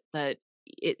through it, that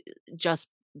it just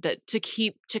that to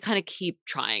kind of keep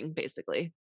trying,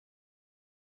 basically.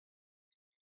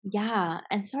 Yeah,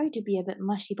 and sorry to be a bit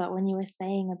mushy, but when you were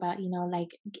saying about,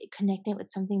 like connecting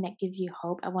with something that gives you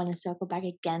hope, I want to circle back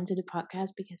again to the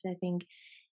podcast because I think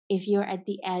if you're at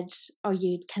the edge or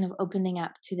you're kind of opening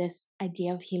up to this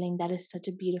idea of healing, that is such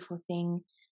a beautiful thing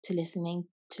to listening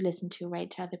to listen to, right,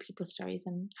 to other people's stories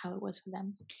and how it was for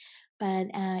them. But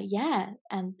yeah,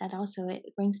 and that also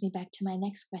it brings me back to my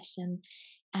next question.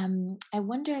 I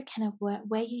wonder kind of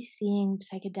where you seeing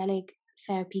psychedelic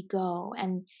therapy go,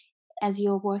 and as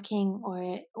you're working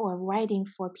or writing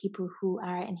for people who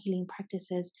are in healing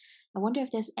practices, I wonder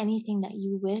if there's anything that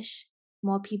you wish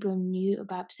more people knew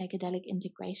about psychedelic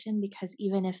integration, because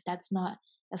even if that's not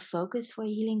a focus for a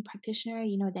healing practitioner,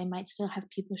 they might still have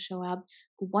people show up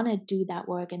who want to do that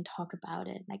work and talk about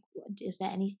it. Like, is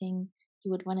there anything you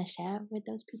would want to share with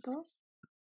those people?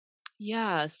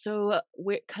 Yeah. So,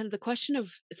 kind of the question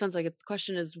of it sounds like it's the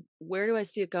question is where do I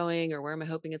see it going, or where am I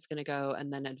hoping it's going to go,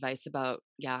 and then advice about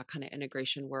kind of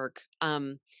integration work.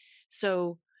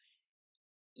 So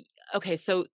okay,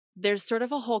 so there's sort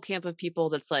of a whole camp of people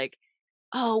that's like,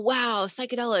 oh wow,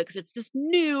 psychedelics, it's this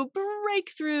new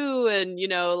breakthrough, and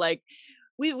like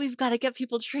we've got to get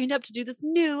people trained up to do this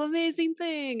new amazing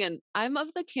thing. And I'm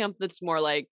of the camp that's more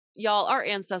like, y'all, our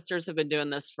ancestors have been doing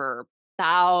this for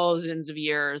thousands of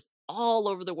years all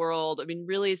over the world. I mean,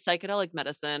 really, psychedelic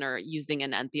medicine or using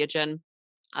an entheogen,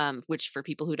 which for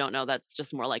people who don't know, that's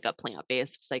just more like a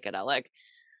plant-based psychedelic,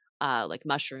 like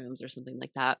mushrooms or something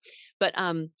like that. But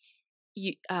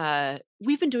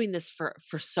we've been doing this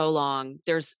for so long.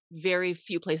 There's very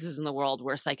few places in the world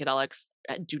where psychedelics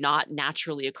do not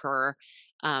naturally occur,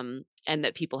 and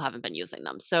that people haven't been using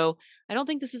them. So I don't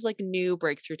think this is like new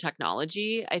breakthrough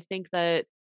technology. I think that,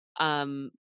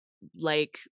 um,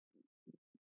 like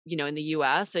in the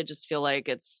U.S., I just feel like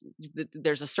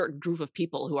there's a certain group of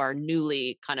people who are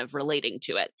newly kind of relating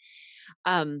to it,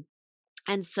 um,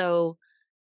 and so.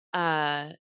 Uh,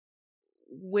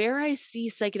 where I see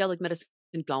psychedelic medicine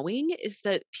going is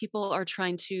that people are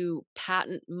trying to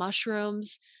patent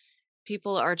mushrooms.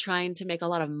 People are trying to make a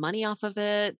lot of money off of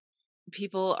it.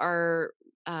 People are,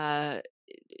 uh,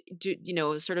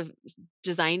 sort of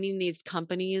designing these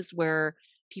companies where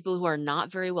people who are not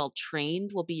very well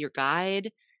trained will be your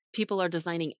guide. People are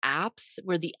designing apps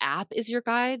where the app is your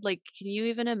guide. Like, can you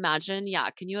even imagine? Yeah,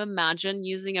 can you imagine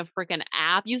using a freaking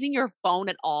app, using your phone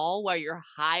at all while you're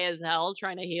high as hell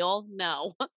trying to heal?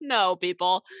 No, no,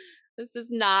 people. This is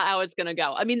not how it's going to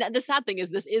go. I mean, the sad thing is,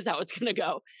 this is how it's going to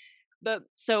go. But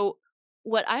so,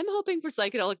 what I'm hoping for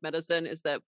psychedelic medicine is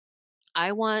that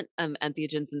I want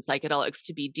entheogens and psychedelics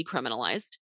to be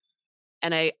decriminalized.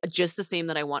 And I just the same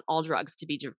that I want all drugs to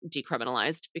be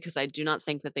decriminalized, because I do not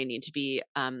think that they need to be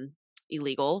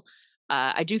illegal.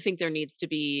 I do think there needs to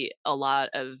be a lot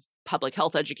of public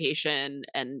health education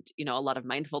and a lot of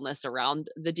mindfulness around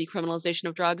the decriminalization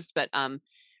of drugs. But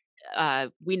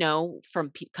we know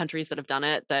from countries that have done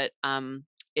it that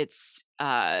it's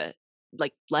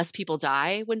like less people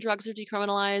die when drugs are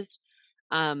decriminalized.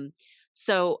 Um,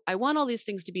 so I want all these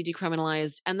things to be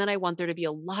decriminalized, and then I want there to be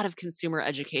a lot of consumer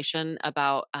education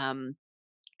about kind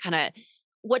of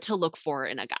what to look for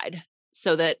in a guide,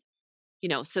 so that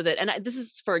this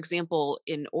is, for example,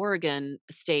 in Oregon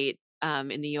State,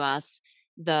 in the U.S.,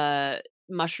 the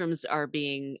mushrooms are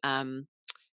being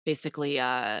basically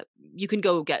you can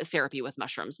go get therapy with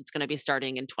mushrooms. It's going to be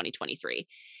starting in 2023.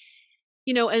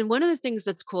 And one of the things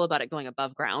that's cool about it going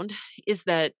above ground is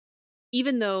that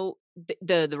even though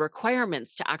the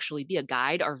requirements to actually be a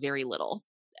guide are very little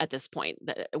at this point,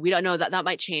 we don't know, that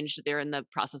might change. They're in the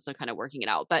process of kind of working it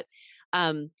out. But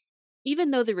um,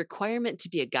 even though the requirement to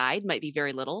be a guide might be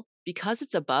very little, because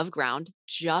it's above ground,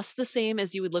 just the same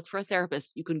as you would look for a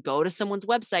therapist, you can go to someone's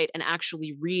website and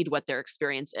actually read what their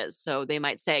experience is. So they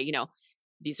might say,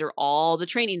 these are all the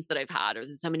trainings that I've had, or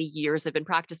this is how many years I've been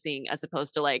practicing, as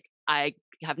opposed to like, I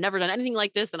have never done anything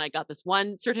like this and I got this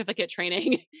one certificate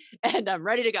training and I'm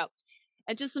ready to go.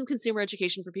 And just some consumer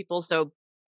education for people. So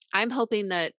I'm hoping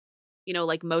that,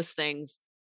 like most things,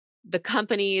 the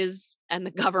companies and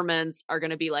the governments are going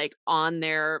to be like on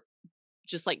their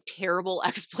just like terrible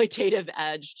exploitative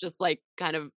edge, just like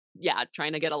kind of, yeah,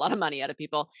 trying to get a lot of money out of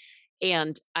people.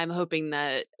 And I'm hoping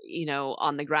that,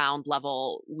 on the ground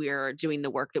level, we're doing the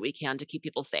work that we can to keep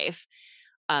people safe,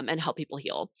 and help people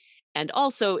heal. And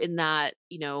also in that,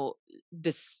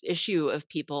 this issue of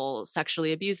people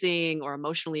sexually abusing or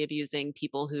emotionally abusing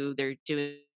people who they're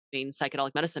doing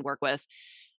psychedelic medicine work with,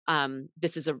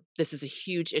 this is a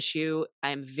huge issue.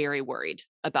 I'm very worried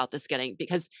about this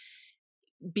because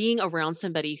being around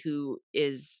somebody who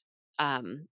is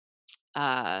um,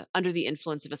 under the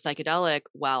influence of a psychedelic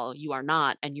while you are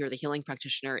not, and you're the healing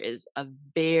practitioner, is a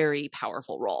very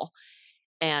powerful role.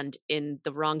 And in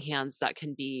the wrong hands, that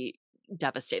can be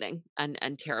devastating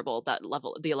and terrible. The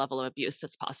level of abuse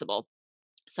that's possible.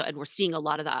 So, and we're seeing a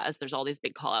lot of that as there's all these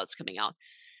big call outs coming out.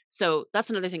 So that's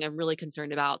another thing I'm really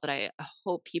concerned about that I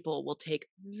hope people will take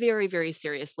very, very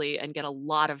seriously and get a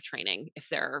lot of training if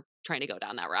they're trying to go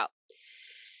down that route.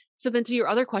 So then to your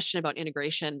other question about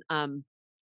integration,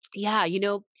 yeah,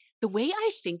 the way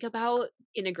I think about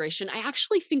integration, I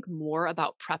actually think more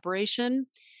about preparation.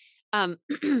 Um,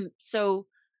 so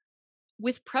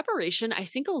with preparation, I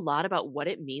think a lot about what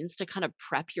it means to kind of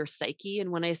prep your psyche.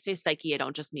 And when I say psyche, I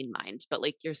don't just mean mind, but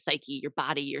like your psyche, your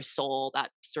body, your soul,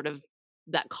 that sort of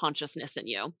that consciousness in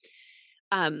you.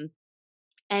 Um,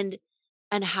 and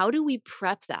and how do we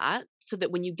prep that so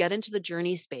that when you get into the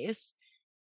journey space,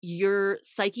 your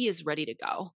psyche is ready to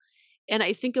go? And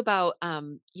I think about,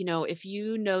 if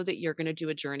you know that you're going to do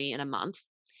a journey in a month,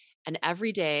 and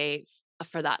every day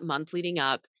for that month leading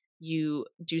up, you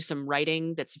do some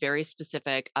writing that's very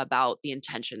specific about the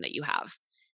intention that you have.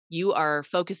 You are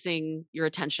focusing your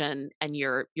attention and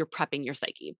you're prepping your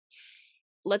psyche.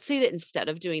 Let's say that instead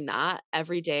of doing that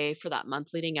every day for that month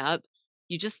leading up,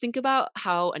 you just think about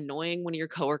how annoying one of your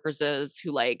coworkers is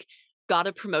who like got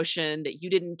a promotion that you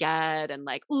didn't get and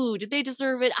like, ooh, did they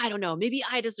deserve it? I don't know. Maybe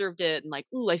I deserved it. And like,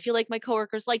 ooh, I feel like my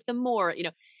coworkers like them more.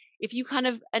 If you kind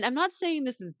of, and I'm not saying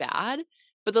this is bad,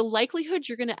 but the likelihood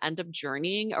you're going to end up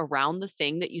journeying around the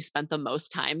thing that you spent the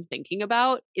most time thinking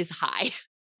about is high.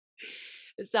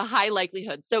 It's a high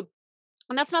likelihood. So,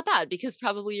 and that's not bad because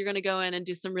probably you're going to go in and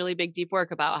do some really big deep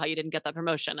work about how you didn't get that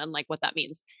promotion and like what that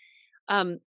means.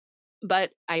 Um,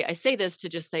 but I say this to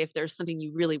just say if there's something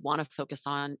you really want to focus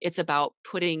on, it's about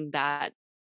truly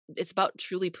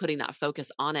putting that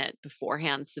focus on it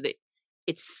beforehand so that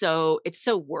it's so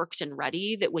worked and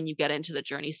ready that when you get into the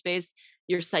journey space,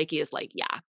 your psyche is like,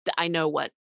 yeah, I know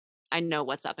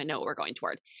what's up. I know what we're going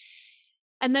toward.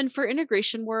 And then for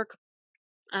integration work,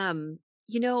 um,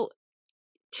 you know,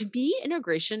 to me,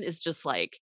 integration is just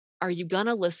like, are you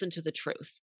gonna listen to the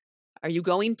truth? Are you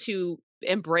going to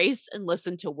embrace and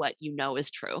listen to what you know is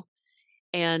true?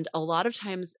 And a lot of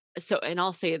times, and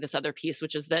I'll say this other piece,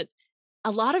 which is that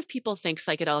a lot of people think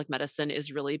psychedelic medicine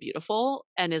is really beautiful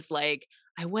and is like,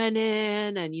 I went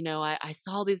in and, I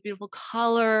saw all these beautiful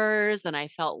colors and I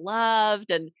felt loved.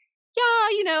 And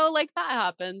yeah, like that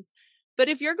happens. But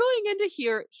if you're going in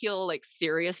to heal like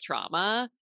serious trauma,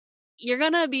 you're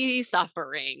going to be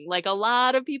suffering. Like a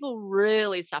lot of people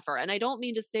really suffer. And I don't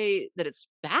mean to say that it's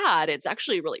bad. It's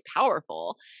actually really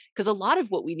powerful because a lot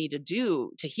of what we need to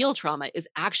do to heal trauma is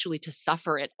actually to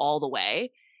suffer it all the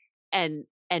way and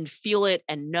feel it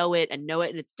and know it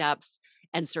in its depths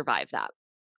and survive that.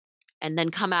 And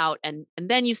then come out and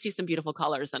then you see some beautiful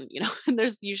colors and and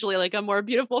there's usually like a more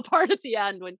beautiful part at the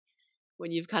end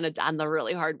when you've kind of done the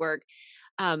really hard work.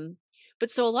 Um, but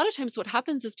so a lot of times what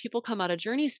happens is people come out of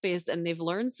journey space and they've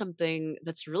learned something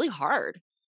that's really hard.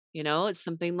 It's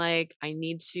something like I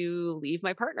need to leave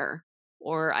my partner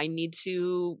or I need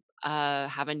to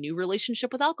have a new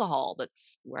relationship with alcohol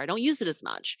that's where I don't use it as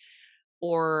much.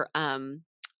 Or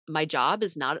my job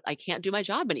is not I can't do my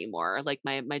job anymore. Like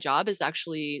my job is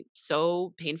actually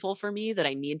so painful for me that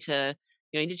I need to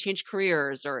I need to change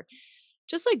careers or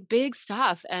just like big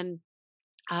stuff. And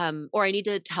or I need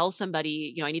to tell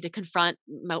somebody, I need to confront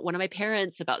one of my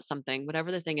parents about something,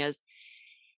 whatever the thing is.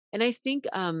 And I think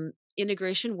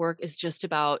integration work is just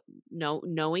about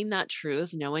knowing that truth,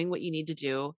 knowing what you need to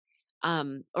do,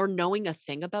 or knowing a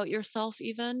thing about yourself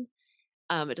even.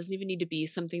 It doesn't even need to be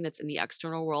something that's in the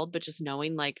external world, but just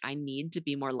knowing like I need to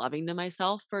be more loving to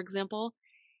myself, for example,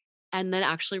 and then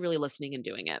actually really listening and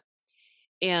doing it.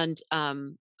 And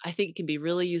I think it can be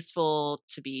really useful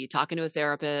to be talking to a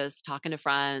therapist, talking to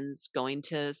friends, going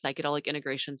to psychedelic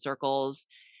integration circles.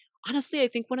 Honestly, I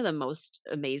think one of the most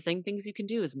amazing things you can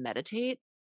do is meditate.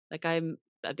 Like I'm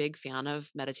a big fan of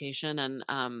meditation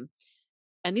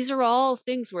and these are all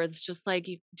things where it's just like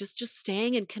you just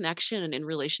staying in connection and in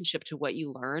relationship to what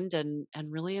you learned and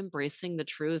really embracing the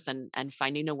truth and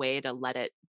finding a way to let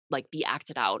it like be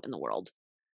acted out in the world.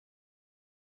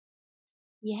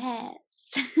 Yes.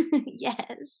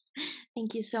 Yes.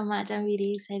 Thank you so much. I'm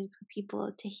really excited for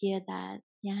people to hear that.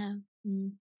 Yeah.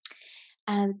 Mm.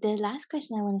 The last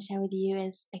question I want to share with you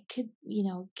is it could,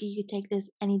 you could take this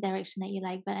any direction that you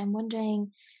like, but I'm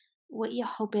wondering what your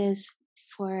hope is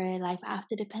for life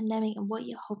after the pandemic and what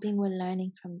you're hoping we're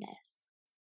learning from this.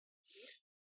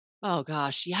 Oh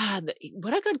gosh, yeah,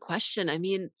 what a good question. I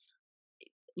mean,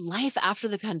 life after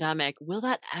the pandemic, will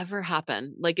that ever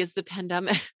happen? Like is the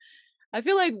pandemic I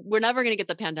feel like we're never going to get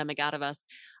the pandemic out of us.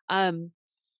 Um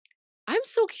I'm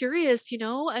so curious,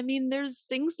 I mean, there's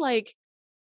things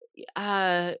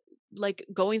uh like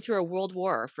going through a world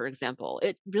war, for example.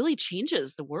 It really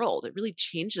changes the world. It really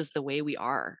changes the way we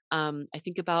are. I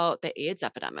think about the AIDS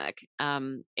epidemic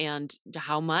and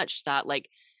how much that like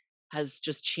has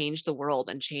just changed the world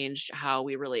and changed how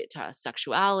we relate to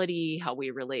sexuality, how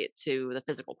we relate to the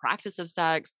physical practice of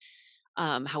sex,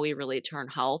 how we relate to our own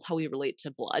health, how we relate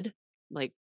to blood.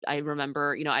 Like I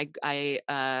remember,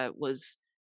 I was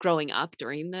growing up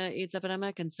during the AIDS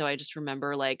epidemic, and so I just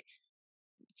remember like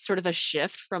sort of a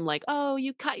shift from like, oh,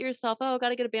 you cut yourself, oh, got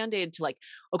to get a band-aid to like,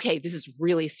 okay, this is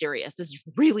really serious. This is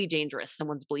really dangerous.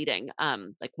 Someone's bleeding.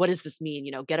 Like what does this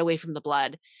mean? Get away from the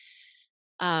blood.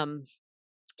 Um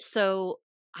so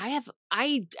I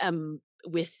am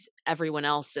with everyone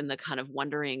else in the kind of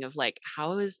wondering of like,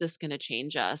 how is this going to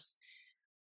change us?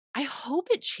 I hope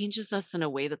it changes us in a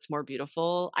way that's more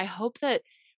beautiful. I hope that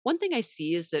one thing I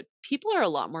see is that people are a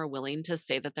lot more willing to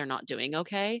say that they're not doing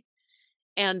okay.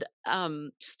 And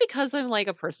just because I'm like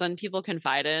a person people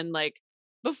confide in, like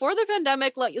before the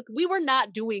pandemic, like we were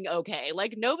not doing okay.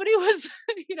 Like nobody was,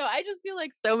 I just feel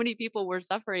like so many people were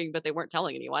suffering, but they weren't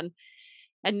telling anyone.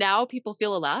 And now people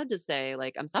feel allowed to say,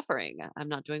 like, I'm suffering, I'm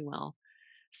not doing well.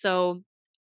 So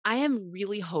I am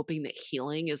really hoping that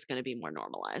healing is going to be more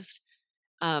normalized.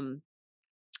 Um,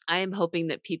 I am hoping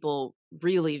that people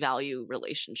really value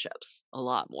relationships a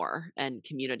lot more and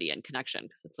community and connection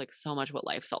because it's like so much what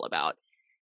life's all about.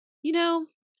 You know,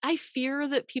 I fear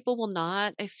that people will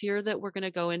not. I fear that we're going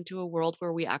to go into a world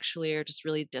where we actually are just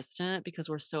really distant because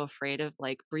we're so afraid of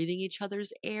like breathing each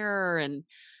other's air and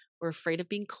we're afraid of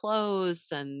being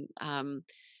close and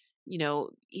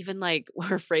even like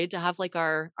we're afraid to have like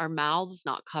our mouths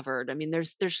not covered. I mean,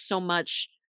 there's so much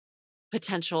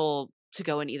potential to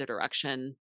go in either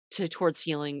direction to towards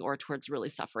healing or towards really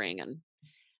suffering. And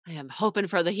I am hoping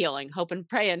for the healing, hoping,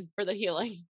 praying for the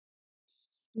healing.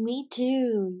 Me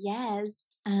too. Yes.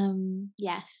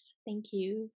 Yes. Thank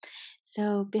you.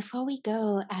 So before we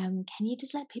go, can you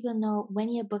just let people know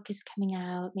when your book is coming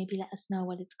out? Maybe let us know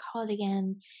what it's called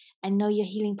again. I know your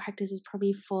healing practice is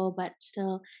probably full, but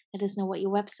still let us know what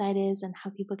your website is and how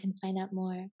people can find out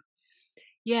more.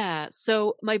 Yeah.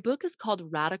 So my book is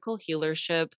called Radical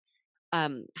Healership,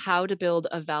 How to Build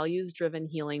a Values Driven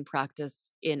Healing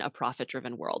Practice in a Profit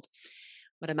Driven World.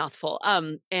 What a mouthful.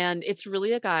 And it's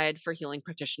really a guide for healing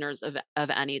practitioners of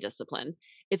any discipline.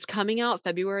 It's coming out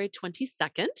February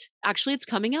 22nd. Actually, it's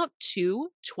coming out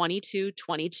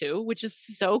 2/22/22, which is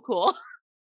so cool.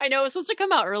 I know it was supposed to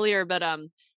come out earlier, but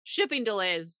shipping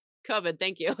delays, COVID,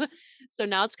 thank you. So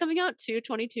now it's coming out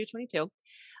 2/22/22.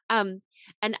 Um,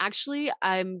 and actually,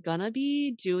 I'm gonna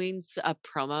be doing a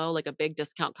promo, like a big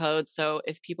discount code. So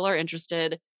if people are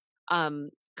interested,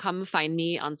 come find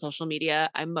me on social media.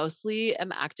 I mostly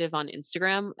am active on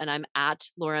Instagram, and I'm at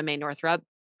Laura May Northrup.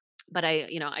 But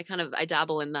I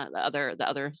dabble in the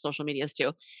other social medias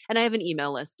too, and I have an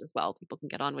email list as well. People can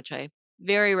get on, which I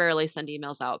very rarely send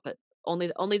emails out, but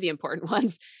only the important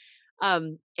ones.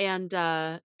 And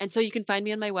so you can find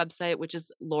me on my website, which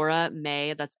is Laura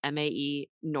May, that's MAE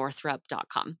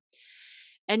Northrup.com.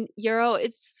 And Yarrow,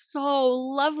 it's so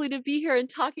lovely to be here and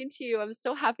talking to you. I'm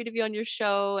so happy to be on your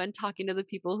show and talking to the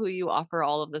people who you offer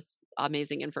all of this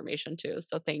amazing information to.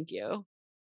 So thank you.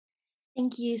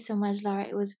 Thank you so much, Laura.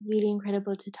 It was really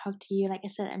incredible to talk to you. Like I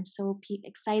said, I'm so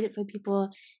excited for people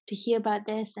to hear about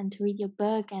this and to read your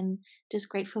book, and just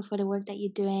grateful for the work that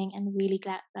you're doing and really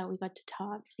glad that we got to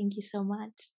talk. Thank you so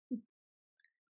much.